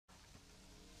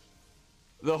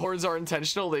The horns are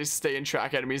intentional. They stay and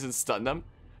track enemies and stun them.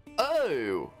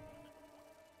 Oh,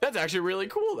 that's actually really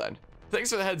cool then. Thanks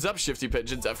for the heads up, Shifty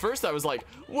Pigeons. At first I was like,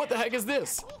 what the heck is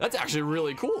this? That's actually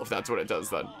really cool if that's what it does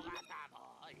then.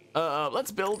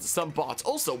 Let's build some bots.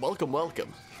 Also, welcome,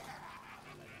 welcome.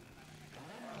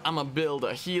 I'm gonna build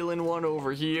a healing one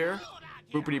over here.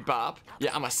 Boopity bop.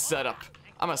 Yeah, I'm gonna set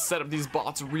up these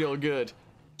bots real good.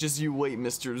 Just you wait,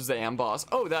 Mr. Zambos.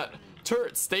 Oh, that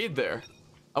turret stayed there.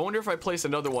 I wonder if I place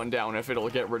another one down if it'll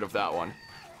get rid of that one.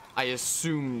 I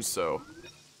assume so.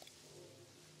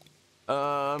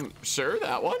 Sure,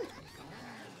 that one.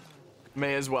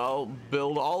 May as well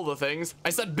build all the things. I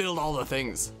said build all the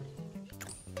things.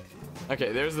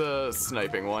 Okay, there's the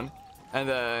sniping one. And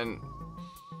then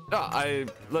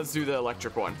let's do the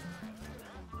electric one.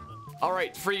 All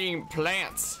right, freaking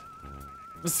plants.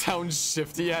 Sounds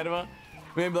shifty, Anima.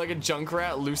 Maybe like a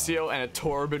Junkrat, Lucio, and a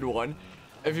Torb one.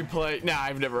 If you play, nah,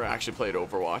 I've never actually played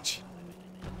Overwatch.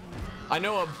 I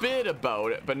know a bit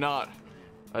about it, but not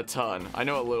a ton. I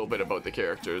know a little bit about the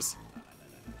characters.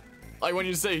 Like when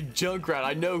you say Junkrat,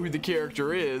 I know who the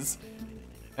character is,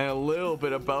 and a little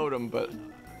bit about him, but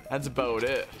that's about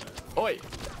it. Oi,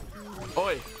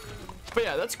 oi. But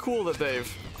yeah, that's cool that they've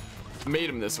made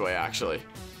him this way, actually.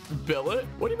 Billet?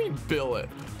 What do you mean billet?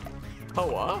 Oh,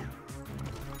 what?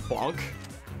 Bonk.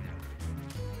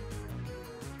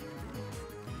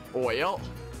 Well,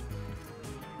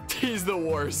 he's the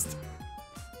worst.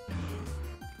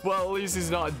 Well, at least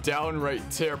he's not downright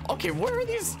terrible. Okay, where are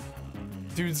these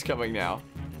dudes coming now?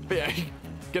 But yeah,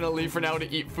 gonna leave for now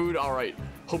to eat food. All right,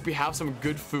 hope you have some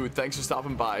good food. Thanks for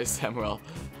stopping by, Samuel.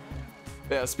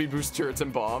 Yeah, speed boost turrets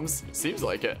and bombs. Seems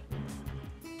like it.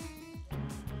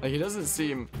 Like, he doesn't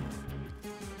seem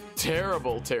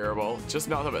terrible, just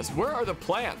not the best. Where are the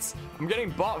plants? I'm getting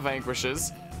bot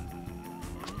vanquishes.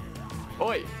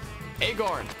 Oi,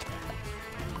 Agorn.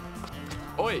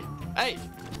 Oi, hey.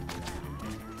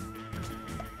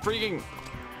 Freaking.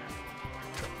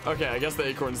 Okay, I guess the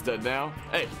acorn's dead now.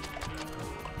 Hey.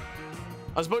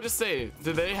 I was about to say,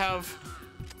 do they have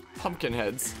pumpkin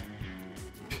heads?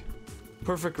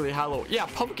 Perfectly Halloween. Yeah,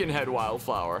 pumpkin head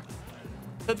wildflower.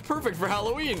 That's perfect for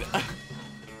Halloween.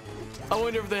 I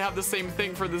wonder if they have the same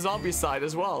thing for the zombie side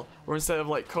as well, where instead of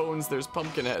like cones, there's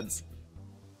pumpkin heads.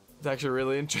 It's actually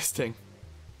really interesting.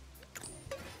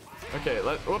 Okay,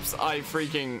 whoops, I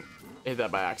freaking hit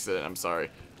that by accident. I'm sorry.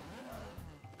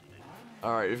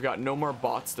 All right, we've got no more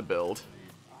bots to build.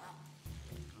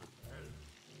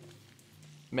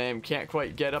 Man, can't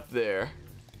quite get up there.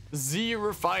 Z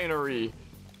Refinery.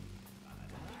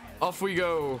 Off we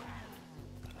go.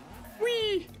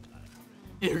 Whee!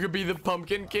 You could be the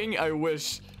Pumpkin King? I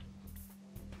wish.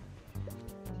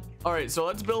 Alright, so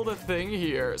let's build a thing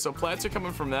here. So plants are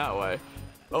coming from that way.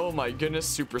 Oh my goodness,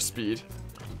 super speed.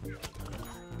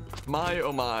 My,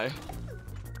 oh my.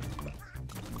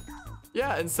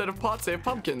 Yeah, instead of pots, they have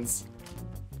pumpkins.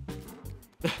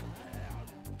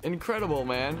 Incredible,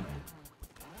 man.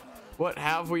 What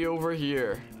have we over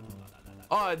here?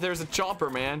 Oh, there's a chopper,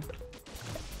 man.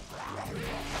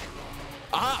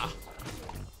 Aha!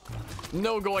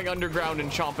 No going underground and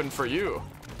chomping for you.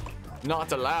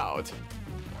 Not allowed.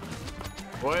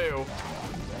 Whoa.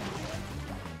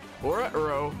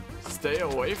 Ruh-roh. Stay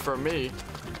away from me.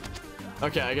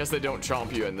 Okay, I guess they don't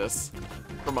chomp you in this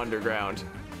from underground,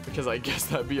 because I guess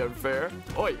that'd be unfair.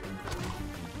 Oi.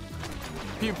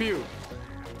 Pew pew.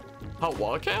 Hot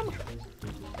wall cam?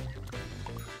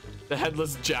 The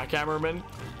headless jackhammerman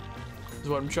is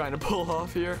what I'm trying to pull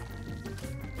off here.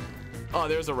 Oh,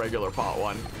 there's a regular pot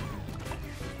one.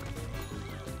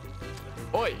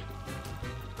 Oi!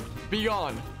 Be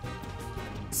gone!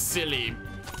 Silly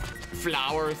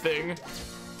flower thing.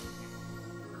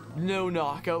 No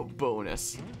knockout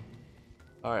bonus.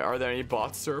 Alright, are there any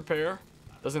bots to repair?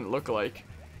 Doesn't look like.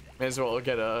 May as well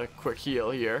get a quick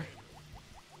heal here.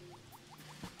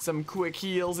 Some quick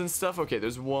heals and stuff. Okay,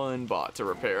 there's one bot to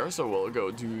repair, so we'll go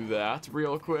do that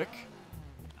real quick.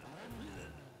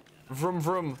 Vroom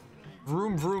vroom.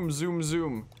 Vroom vroom zoom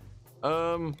zoom.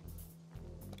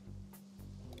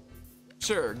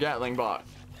 Sure, Gatling bot.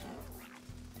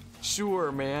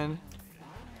 Sure, man.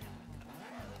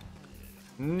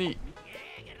 Neat.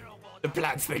 The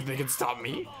plants think they can stop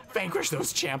me? Vanquish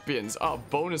those champions. Oh,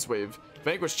 bonus wave.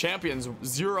 Vanquish champions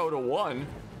 0 to 1.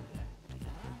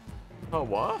 Oh,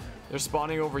 what? They're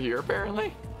spawning over here,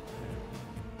 apparently?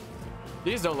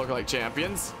 These don't look like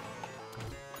champions.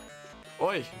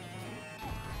 Oi.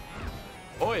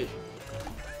 Oi.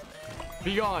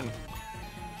 Be gone.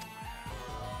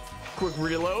 Quick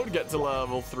reload, get to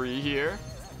level 3 here.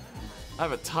 I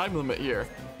have a time limit here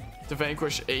to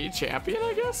vanquish a champion,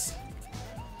 I guess?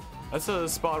 That's a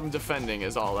spot I'm defending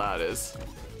is all that is.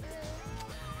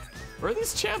 Where are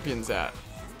these champions at?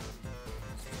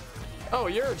 Oh,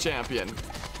 you're a champion.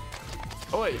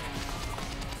 Oi.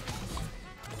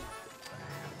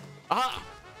 Aha!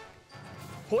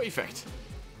 Perfect.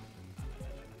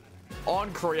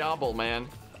 Incredible, man.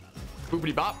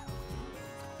 Boopity bop.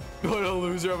 What a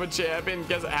loser of a champion.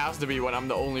 Guess it has to be when I'm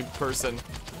the only person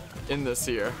in this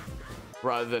here,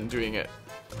 rather than doing it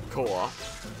co-op.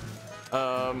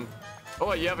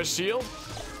 Oh, you have a shield?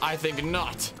 I think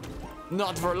not.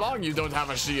 Not for long you don't have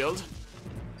a shield.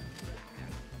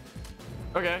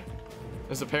 Okay.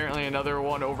 There's apparently another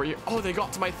one over here. Oh, they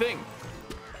got to my thing.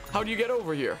 How do you get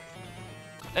over here?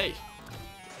 Hey.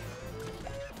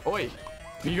 Oi.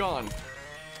 Be gone.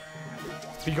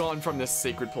 Be gone from this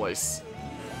sacred place.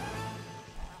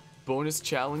 Bonus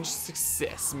challenge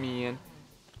success, man.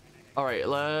 Alright,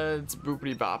 let's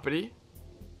boopity boppity.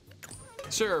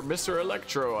 Sure, Mr.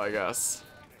 Electro, I guess.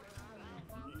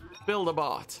 Build a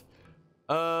bot.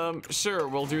 Sure,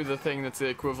 we'll do the thing that's the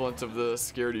equivalent of the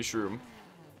scaredy shroom.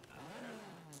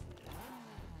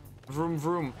 Vroom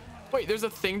vroom. Wait, there's a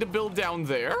thing to build down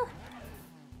there?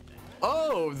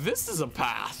 Oh, this is a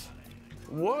path.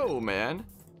 Whoa, man.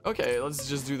 Okay, let's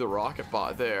just do the rocket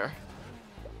bot there.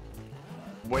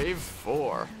 Wave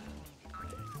 4.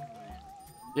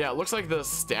 Yeah, it looks like the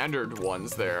standard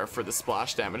ones there for the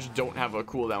splash damage don't have a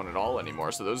cooldown at all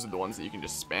anymore, so those are the ones that you can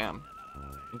just spam.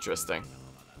 Interesting.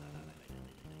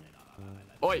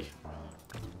 Oi!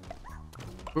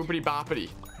 Boopity boppity.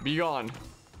 Be gone.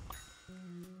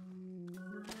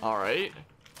 Alright.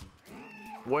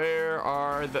 Where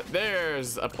are the...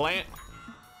 There's a plant.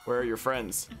 Where are your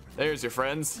friends? There's your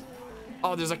friends.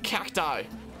 Oh, there's a cacti.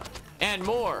 And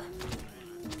more.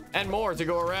 And more to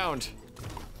go around.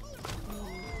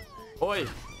 Oi.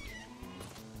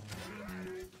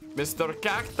 Mr.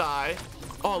 Cacti.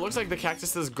 Oh, it looks like the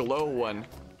cactuses glow when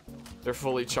they're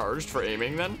fully charged for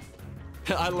aiming then.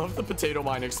 I love the potato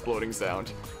mine exploding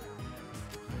sound.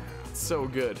 It's so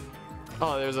good.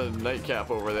 Oh, there's a nightcap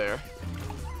over there.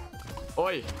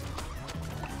 Oi.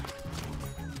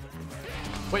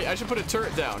 Wait, I should put a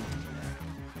turret down.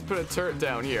 Put a turret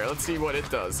down here. Let's see what it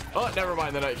does. Oh, never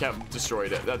mind. The nightcap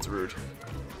destroyed it. That's rude.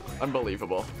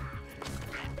 Unbelievable.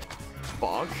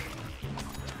 Bonk.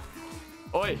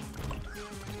 Oi.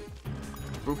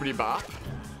 Boopity bop.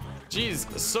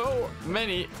 Jeez, so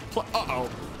many. Uh-oh.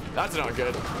 That's not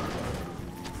good.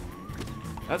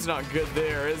 That's not good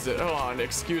there, is it? Hold on.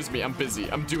 Excuse me. I'm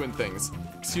busy. I'm doing things.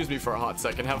 Excuse me for a hot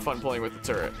second. Have fun playing with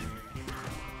the turret.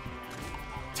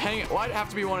 Dang it. Why'd it have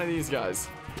to be one of these guys?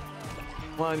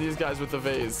 One of these guys with the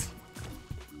vase.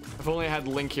 If only I had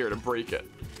Link here to break it.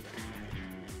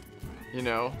 You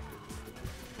know?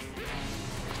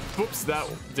 Whoops, that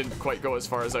didn't quite go as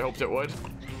far as I hoped it would.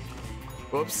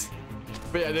 Whoops.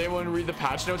 But yeah, did anyone read the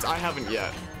patch notes? I haven't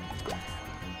yet.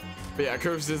 But yeah,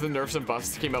 curses and nerfs and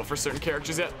buffs came out for certain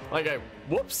characters yet.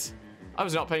 Whoops. I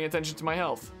was not paying attention to my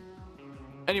health.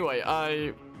 Anyway,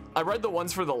 I read the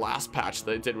ones for the last patch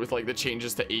that I did with like the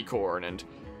changes to Acorn and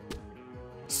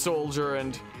Soldier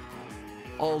and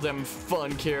all them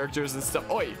fun characters and stuff.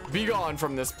 Oi, be gone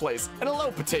from this place. And hello,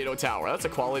 Potato Tower. That's a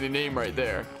quality name right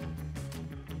there.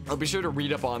 I'll be sure to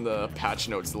read up on the patch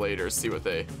notes later, see what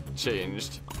they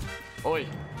changed. Oi.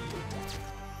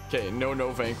 Okay,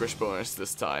 no vanquish bonus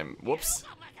this time. Whoops.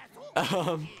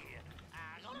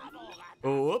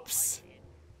 Whoops.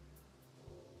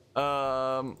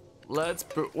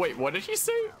 Wait, what did he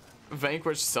say?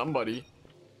 Vanquish somebody.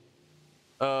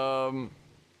 I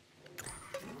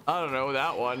don't know,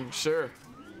 that one. Sure.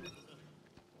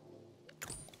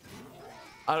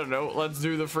 I don't know. Let's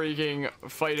do the freaking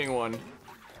fighting one.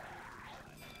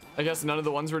 I guess none of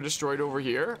the ones were destroyed over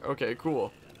here. Okay,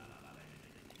 cool.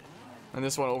 And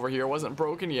this one over here wasn't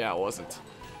broken? Yeah, it wasn't.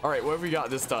 Alright, what have we got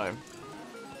this time?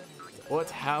 What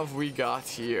have we got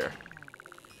here?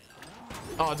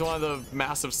 Oh, it's one of the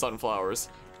massive sunflowers.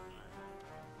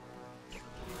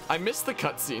 I missed the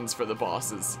cutscenes for the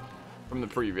bosses from the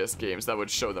previous games that would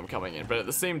show them coming in, but at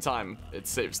the same time, it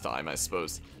saves time, I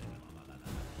suppose.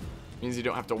 Means you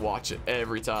don't have to watch it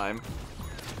every time.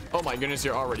 Oh my goodness,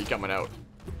 you're already coming out.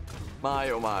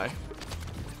 My, oh my.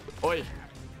 Oi.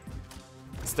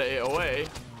 Stay away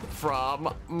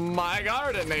from my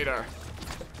gardenator.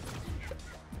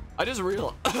 I just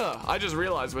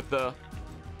realized with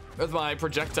my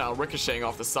projectile ricocheting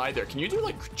off the side there, can you do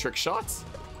like trick shots?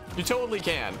 You totally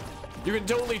can. You can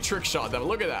totally trick shot them.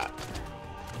 Look at that.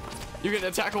 You can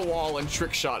attack a wall and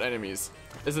trick shot enemies.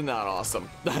 Isn't that awesome?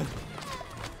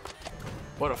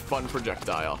 What a fun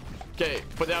projectile. Okay,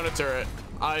 put down a turret.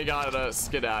 I gotta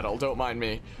skedaddle. Don't mind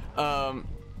me. Yeah,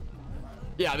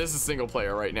 Yeah, this is single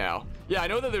player right now. Yeah, I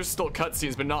know that there's still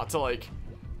cutscenes, but not to like...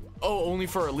 Oh, only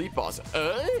for elite boss.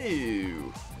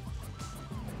 Oh.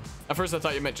 At first I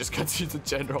thought you meant just cutscenes in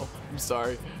general. I'm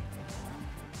sorry.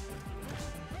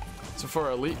 So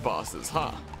for elite bosses,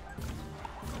 huh?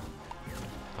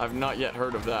 I've not yet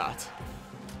heard of that.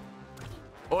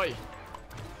 Oi.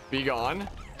 Be gone.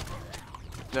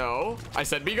 No, I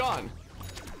said be gone.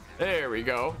 There we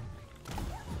go.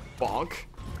 Bonk.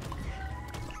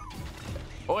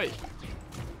 Oi.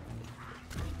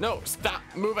 No, stop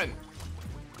moving.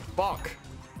 Bonk.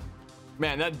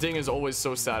 Man, that ding is always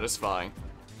so satisfying.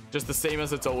 Just the same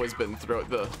as it's always been throughout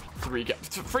the 3 games.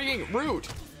 Freaking rude.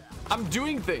 I'm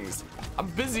doing things. I'm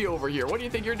busy over here. What do you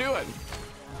think you're doing?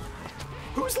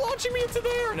 Who's launching me into the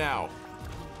air now?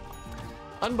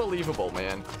 Unbelievable,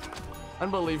 man.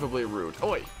 Unbelievably rude.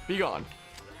 Oi, be gone.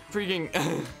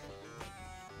 Freaking...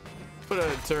 Put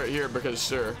a turret here because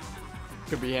sure.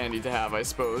 Could be handy to have, I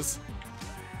suppose.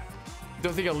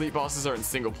 Don't think elite bosses are in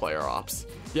single player ops.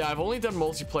 Yeah, I've only done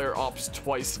multiplayer ops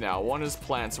twice now. One is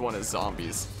plants, one is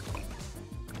zombies.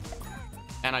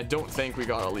 And I don't think we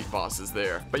got elite bosses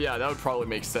there. But yeah, that would probably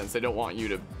make sense. They don't want you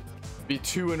to be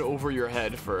too and over your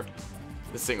head for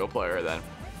the single player then.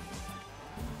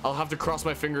 I'll have to cross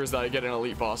my fingers that I get an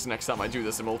elite boss next time I do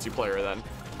this in multiplayer then.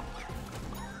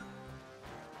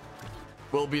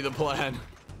 Will be the plan.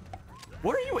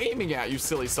 What are you aiming at, you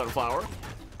silly sunflower?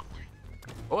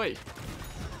 Oi.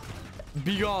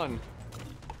 Be gone.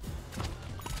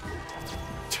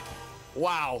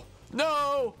 Wow.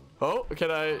 No. Oh,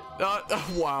 can I?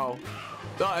 Wow.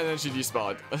 And then she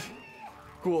despawned.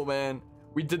 Cool, man.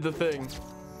 We did the thing.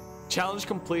 Challenge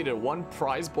completed. 1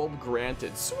 prize bulb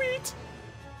granted. Sweet.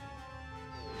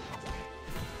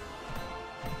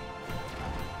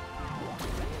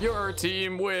 Your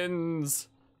team wins.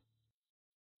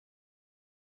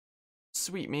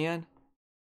 Sweet, man.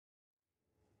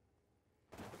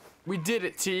 We did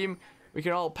it, team. We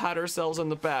can all pat ourselves on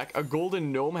the back. A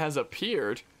golden gnome has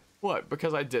appeared. What?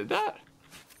 Because I did that?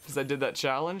 Because I did that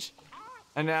challenge?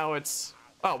 And now it's...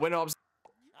 Oh, when obs...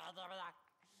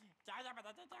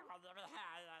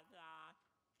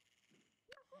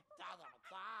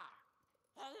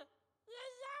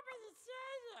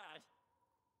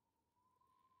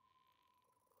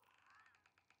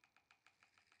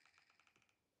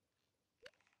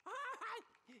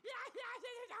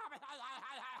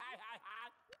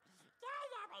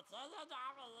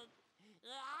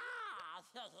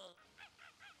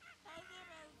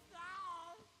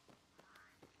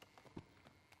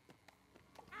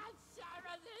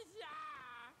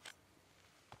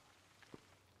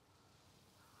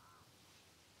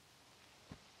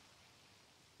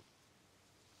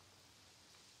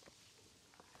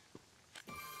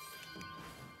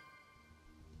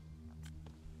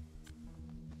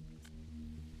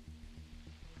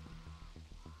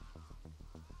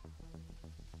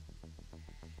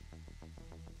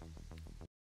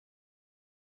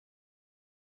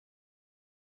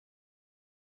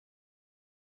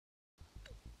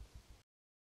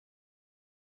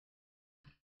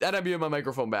 That I muted my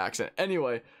microphone by accident.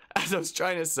 Anyway, as I was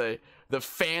trying to say, the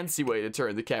fancy way to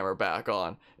turn the camera back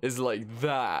on is like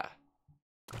that.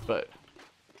 But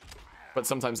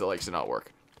sometimes it likes to not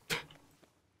work.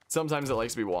 Sometimes it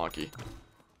likes to be wonky.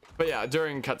 But yeah,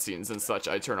 during cutscenes and such,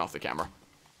 I turn off the camera.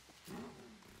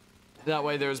 That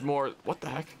way there's more, what the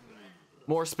heck?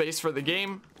 More space for the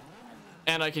game,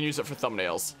 and I can use it for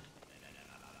thumbnails.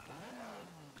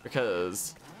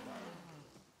 Because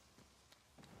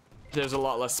there's a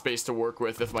lot less space to work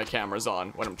with if my camera's on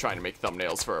when I'm trying to make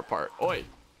thumbnails for a part. Oi,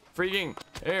 freaking,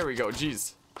 there we go,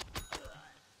 jeez.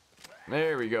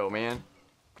 There we go, man.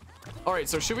 All right,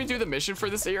 so should we do the mission for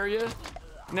this area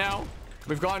now?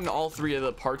 We've gotten all 3 of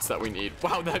the parts that we need.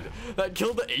 Wow, that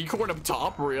killed the acorn up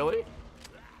top, really?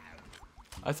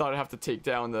 I thought I'd have to take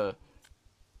down the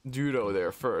Dudo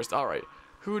there first. All right,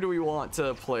 who do we want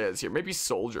to play as here? Maybe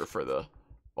Soldier for the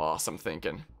boss, I'm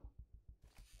thinking.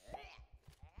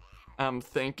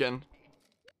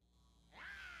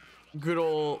 Good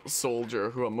old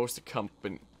Soldier, who I'm most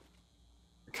accompanied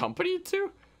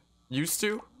to? Used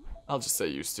to? I'll just say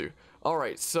used to.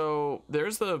 Alright, so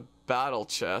there's the battle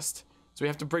chest. So we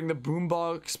have to bring the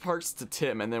Boombox parts to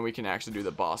Tim, and then we can actually do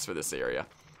the boss for this area.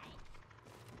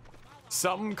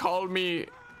 Some call me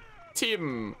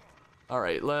Tim.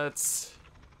 Alright, let's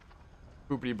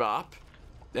boopity bop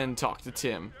and talk to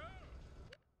Tim.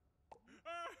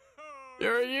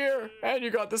 You're here, and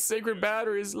you got the sacred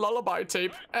batteries, lullaby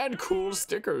tape, and cool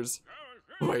stickers.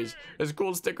 Wait, there's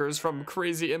cool stickers from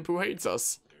Crazy Imp Who Hates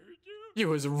Us. You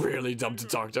was really dumb to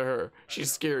talk to her.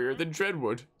 She's scarier than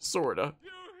Dreadwood, sorta.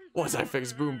 Once I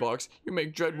fix Boombox, you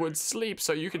make Dreadwood sleep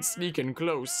so you can sneak in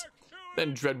close.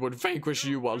 Then Dreadwood vanquish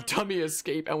you while Dummy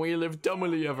escape and we live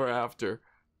dumbly ever after.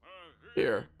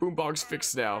 Here, Boombox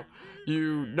fixed now.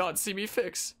 You not see me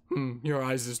fix? Your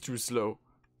eyes is too slow.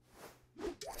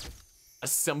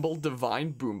 Assemble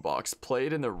Divine Boombox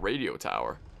played in the radio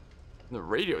tower. In the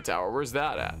radio tower? Where's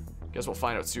that at? Guess we'll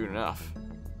find out soon enough.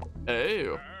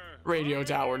 Ew. Radio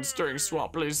tower in stirring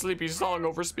swamp plays sleepy song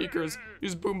over speakers.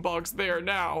 Use Boombox there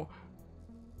now.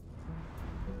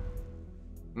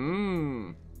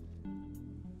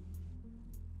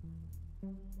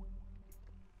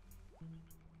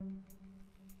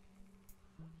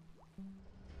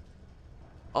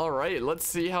 Alright, let's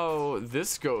see how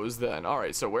this goes then.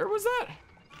 Alright, so where was that?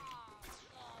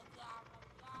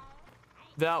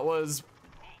 That was...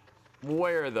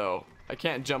 where though? I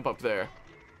can't jump up there.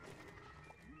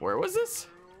 Where was this?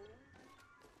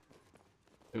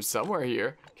 It was somewhere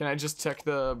here. Can I just check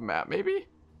the map maybe?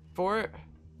 For it?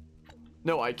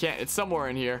 No, I can't. It's somewhere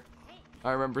in here.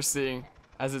 I remember seeing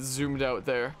as it zoomed out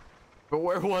there. But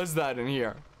where was that in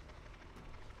here?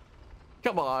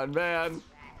 Come on, man.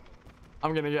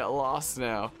 I'm gonna get lost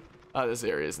now. This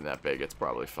area isn't that big. It's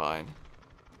probably fine.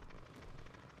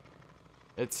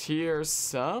 It's here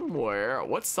somewhere.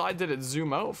 What side did it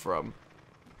zoom out from?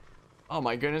 Oh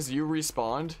my goodness, you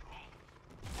respawned?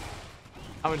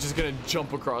 I'm just gonna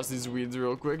jump across these weeds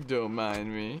real quick. Don't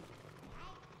mind me.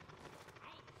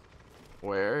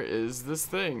 Where is this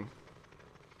thing?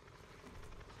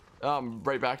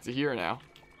 Right back to here now.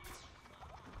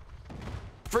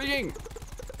 Freaking!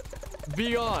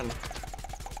 Be gone!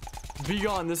 Be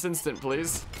gone this instant,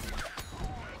 please.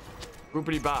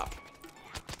 Boopity bop.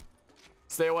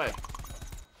 Stay away.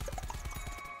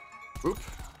 Oop.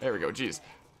 There we go. Jeez.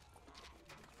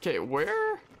 Okay,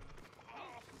 where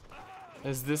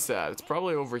is this at? It's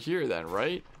probably over here then,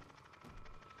 right?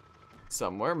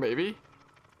 Somewhere, maybe.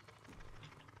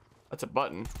 That's a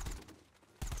button.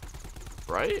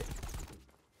 Right?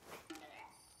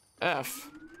 F.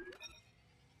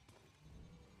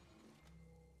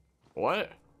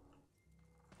 What?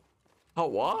 Oh,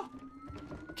 what?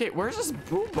 Okay, where's this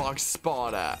Boombox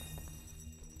spot at?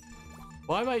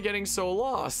 Why am I getting so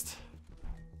lost?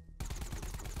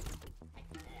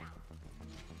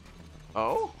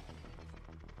 Oh?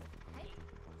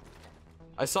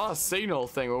 I saw a signal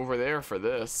thing over there for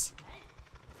this.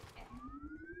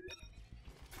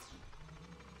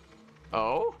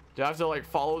 Oh? Do I have to like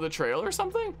follow the trail or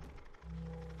something?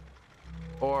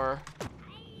 Or...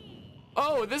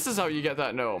 oh, this is how you get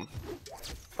that gnome.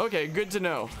 Okay, good to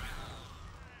know.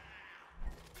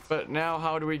 But now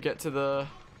how do we get to the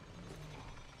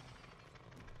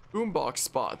Boombox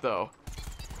spot though?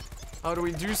 How do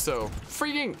we do so?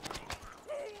 Freaking!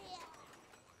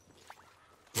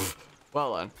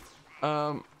 Well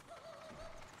then.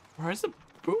 Where's the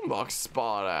Boombox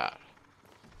spot at?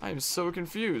 I am so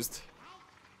confused.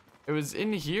 It was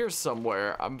in here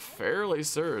somewhere, I'm fairly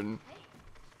certain.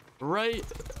 Right?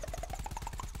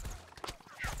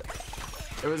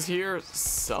 It was here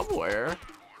somewhere.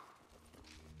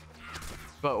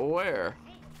 But where?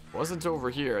 Wasn't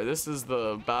over here. This is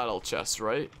the battle chest,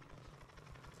 right?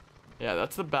 Yeah,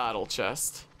 that's the battle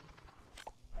chest.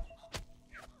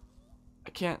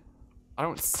 I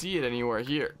don't see it anywhere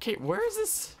here. Okay, where is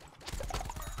this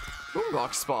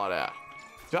Boombox spot at?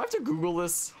 Do I have to Google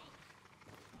this?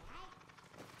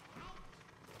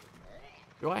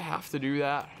 Do I have to do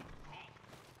that?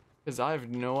 Because I have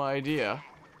no idea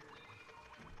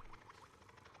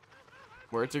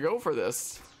where to go for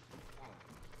this.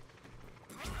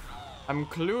 I'm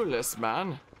clueless,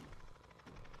 man.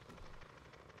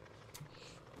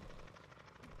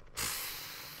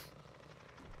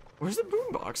 Where's the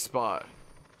Boombox spot?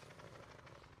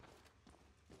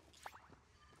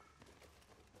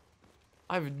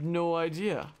 I have no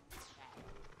idea.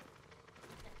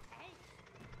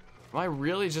 Am I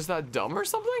really just that dumb or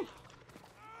something?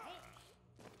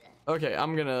 Okay,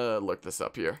 I'm gonna look this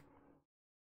up here.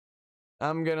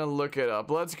 I'm gonna look it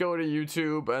up. Let's go to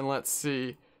YouTube and let's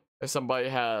see if somebody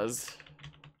has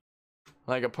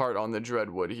like a part on the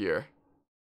Dreadwood here.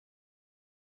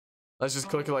 Let's just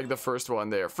click like the first one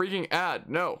there. Freaking ad,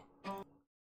 no.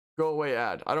 Go away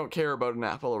ad. I don't care about an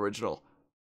Apple original.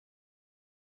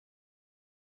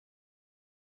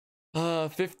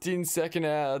 15-second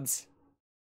ads.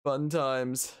 Fun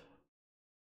times.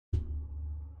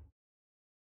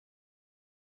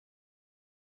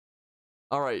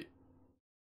 All right.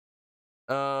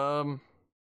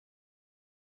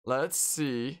 Let's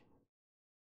see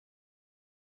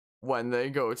when they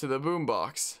go to the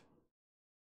Boombox.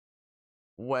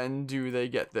 When do they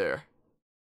get there?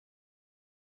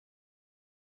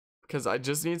 because I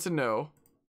just need to know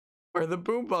where the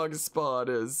boombox spot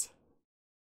is.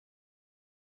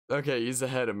 Okay, he's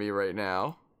ahead of me right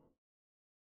now.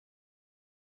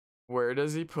 Where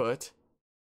does he put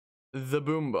the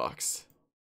boombox?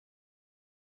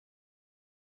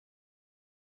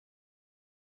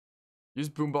 Use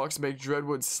boombox to make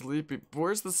Dreadwood sleepy.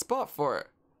 Where's the spot for it?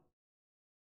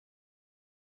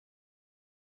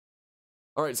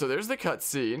 Alright, so there's the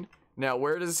cutscene. Now,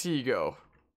 where does he go?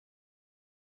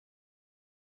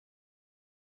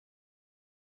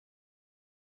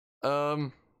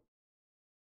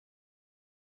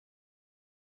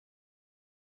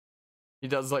 He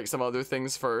does like some other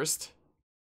things first.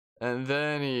 And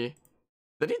then he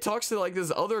talks to like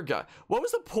this other guy. What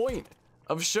was the point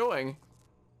of showing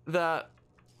that?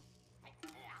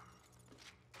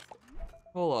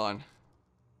 Hold on.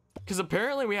 Because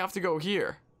apparently we have to go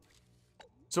here.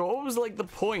 So what was like the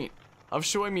point of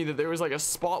showing me that there was like a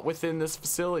spot within this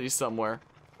facility somewhere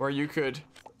where you could...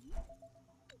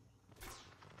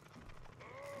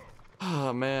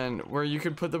 Oh man, where you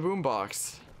could put the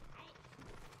boombox.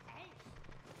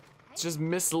 It's just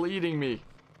misleading me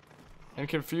and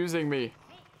confusing me.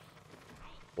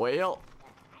 Well,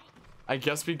 I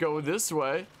guess we go this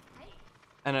way.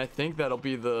 And I think that'll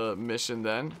be the mission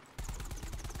then.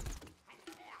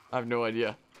 I have no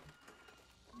idea.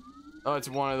 Oh, it's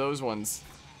one of those ones.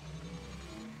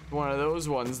 One of those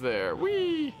ones there.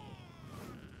 Whee!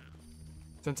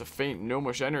 Sense of faint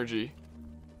gnomish energy.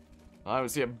 I don't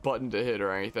see a button to hit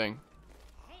or anything.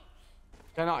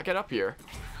 Can I not get up here?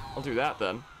 I'll do that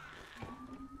then.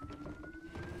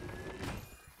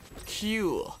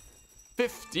 Cool.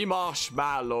 50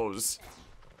 marshmallows.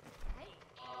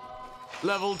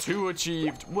 Level 2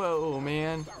 achieved. Whoa,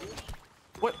 man.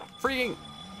 What? Freaking...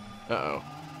 Uh-oh.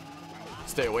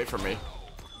 Stay away from me.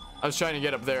 I was trying to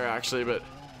get up there, actually, but...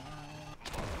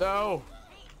 No!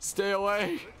 Stay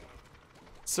away!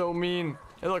 So mean.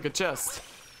 Hey, look, a chest.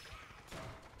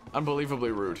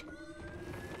 Unbelievably rude.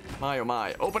 My, oh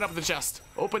my. Open up the chest.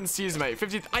 Open sesame.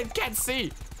 50... I can't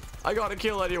see! I got a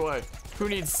kill anyway. Who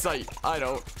needs sight? I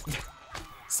don't.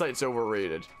 Sight's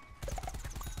overrated.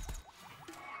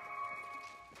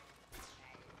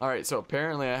 Alright, so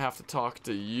apparently I have to talk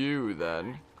to you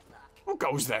then. Who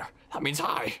goes there? That means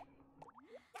hi.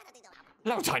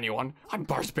 Hello, tiny one. I'm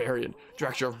Barbarian,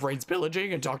 director of brains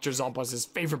pillaging and Dr. Zombuz's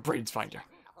favorite brains finder.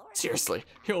 Seriously,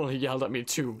 he only yelled at me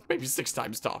 2, maybe 6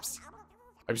 times tops.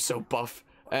 I'm so buff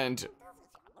and...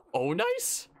 Oh,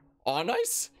 nice? Oh,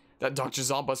 nice? That Dr.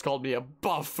 Zombuz called me a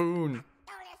buffoon.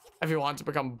 If you want to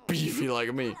become beefy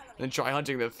like me, then try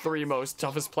hunting the 3 most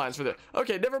toughest plants for the...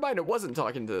 Okay, never mind, it wasn't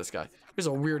talking to this guy. Here's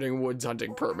a Weirding Woods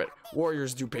hunting permit.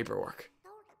 Warriors do paperwork.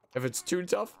 If it's too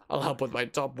tough, I'll help with my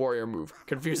top warrior move.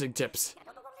 Confusing tips.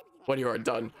 When you are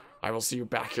done, I will see you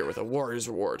back here with a warrior's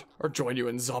reward, or join you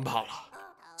in Zombhala.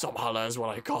 Zombhala is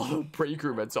what I call the break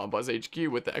room at Zombuz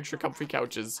HQ with the extra comfy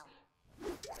couches.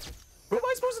 Who am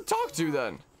I supposed to talk to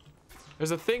then? There's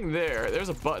a thing there. There's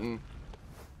a button.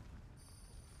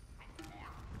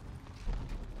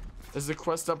 Is the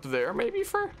quest up there maybe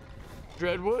for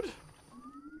Dreadwood?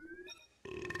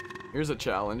 Here's a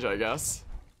challenge, I guess.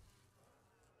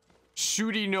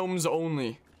 Shooty gnomes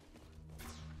only.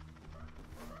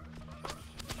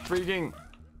 Freaking.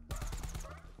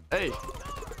 Hey.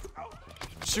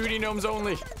 Shooty gnomes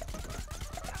only.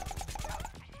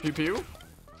 Pew pew.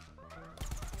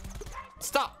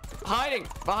 Stop hiding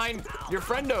behind your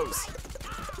friendos.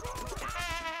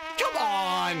 Come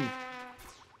on.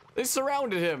 They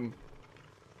surrounded him.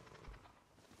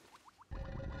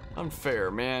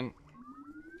 Unfair, man.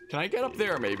 Can I get up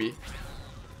there maybe?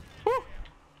 Woo.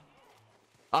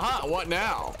 Aha, what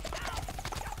now?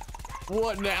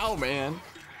 What now, man?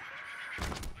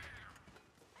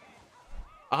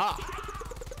 Aha.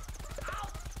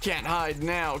 Can't hide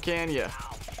now, can you?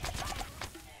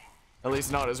 At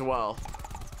least not as well.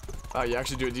 Oh, you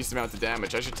actually do a decent amount of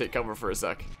damage. I should take cover for a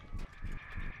sec.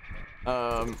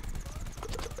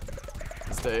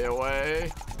 Stay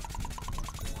away.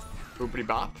 Boopity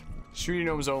bop. Shooting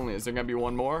gnomes only. Is there gonna be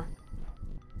one more?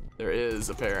 There is,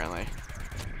 apparently.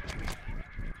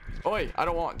 Oi, I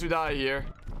don't want to die here.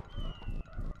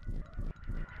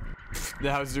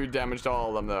 That was doing damage to all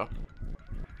of them, though.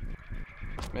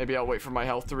 Maybe I'll wait for my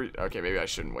health to okay, maybe I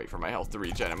shouldn't wait for my health to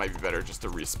regen. It might be better just to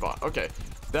respawn. Okay,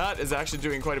 that is actually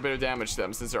doing quite a bit of damage to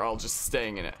them since they're all just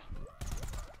staying in it.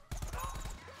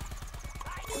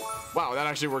 Wow, that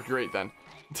actually worked great then.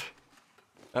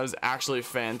 That was actually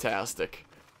fantastic.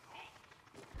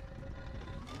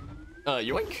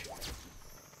 Yoink.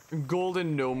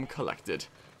 Golden gnome collected.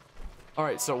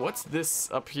 Alright, so what's this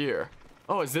up here?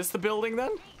 Oh, is this the building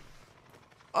then?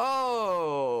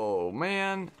 Oh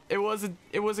man, it was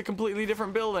a completely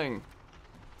different building.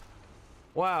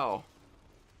 Wow.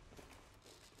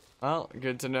 Well,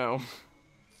 good to know.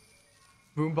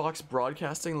 Boombox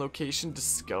broadcasting location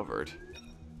discovered.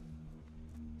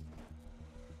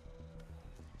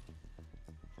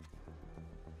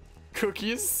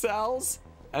 Cookies, Sal's,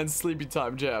 and sleepy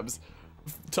time jabs.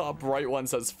 Top right one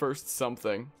says first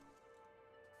something.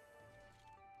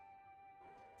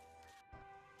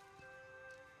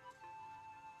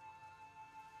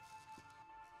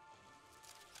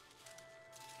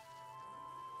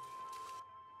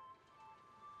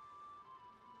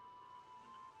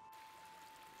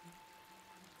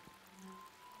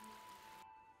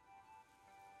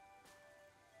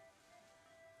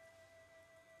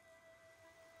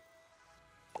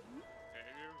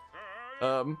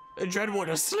 Dreadwood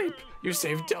asleep. You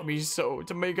saved dummies so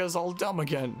to make us all dumb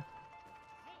again.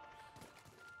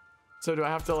 So do I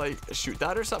have to like shoot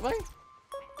that or something?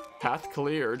 Path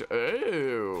cleared.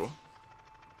 Oh.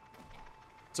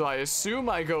 So I assume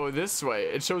I go this way.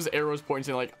 It shows arrows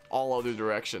pointing like all other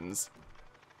directions.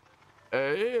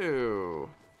 Oh.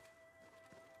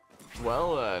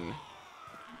 Well then.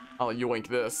 I'll yoink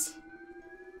this.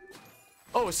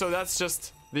 Oh, so that's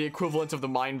just the equivalent of the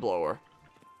mind blower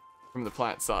from the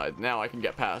plant side. Now I can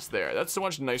get past there. That's so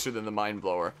much nicer than the mind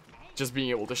blower. Just being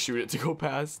able to shoot it to go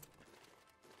past.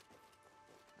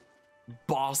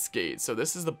 Boss gate. So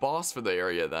this is the boss for the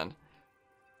area then.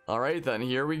 Alright then,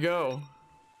 here we go.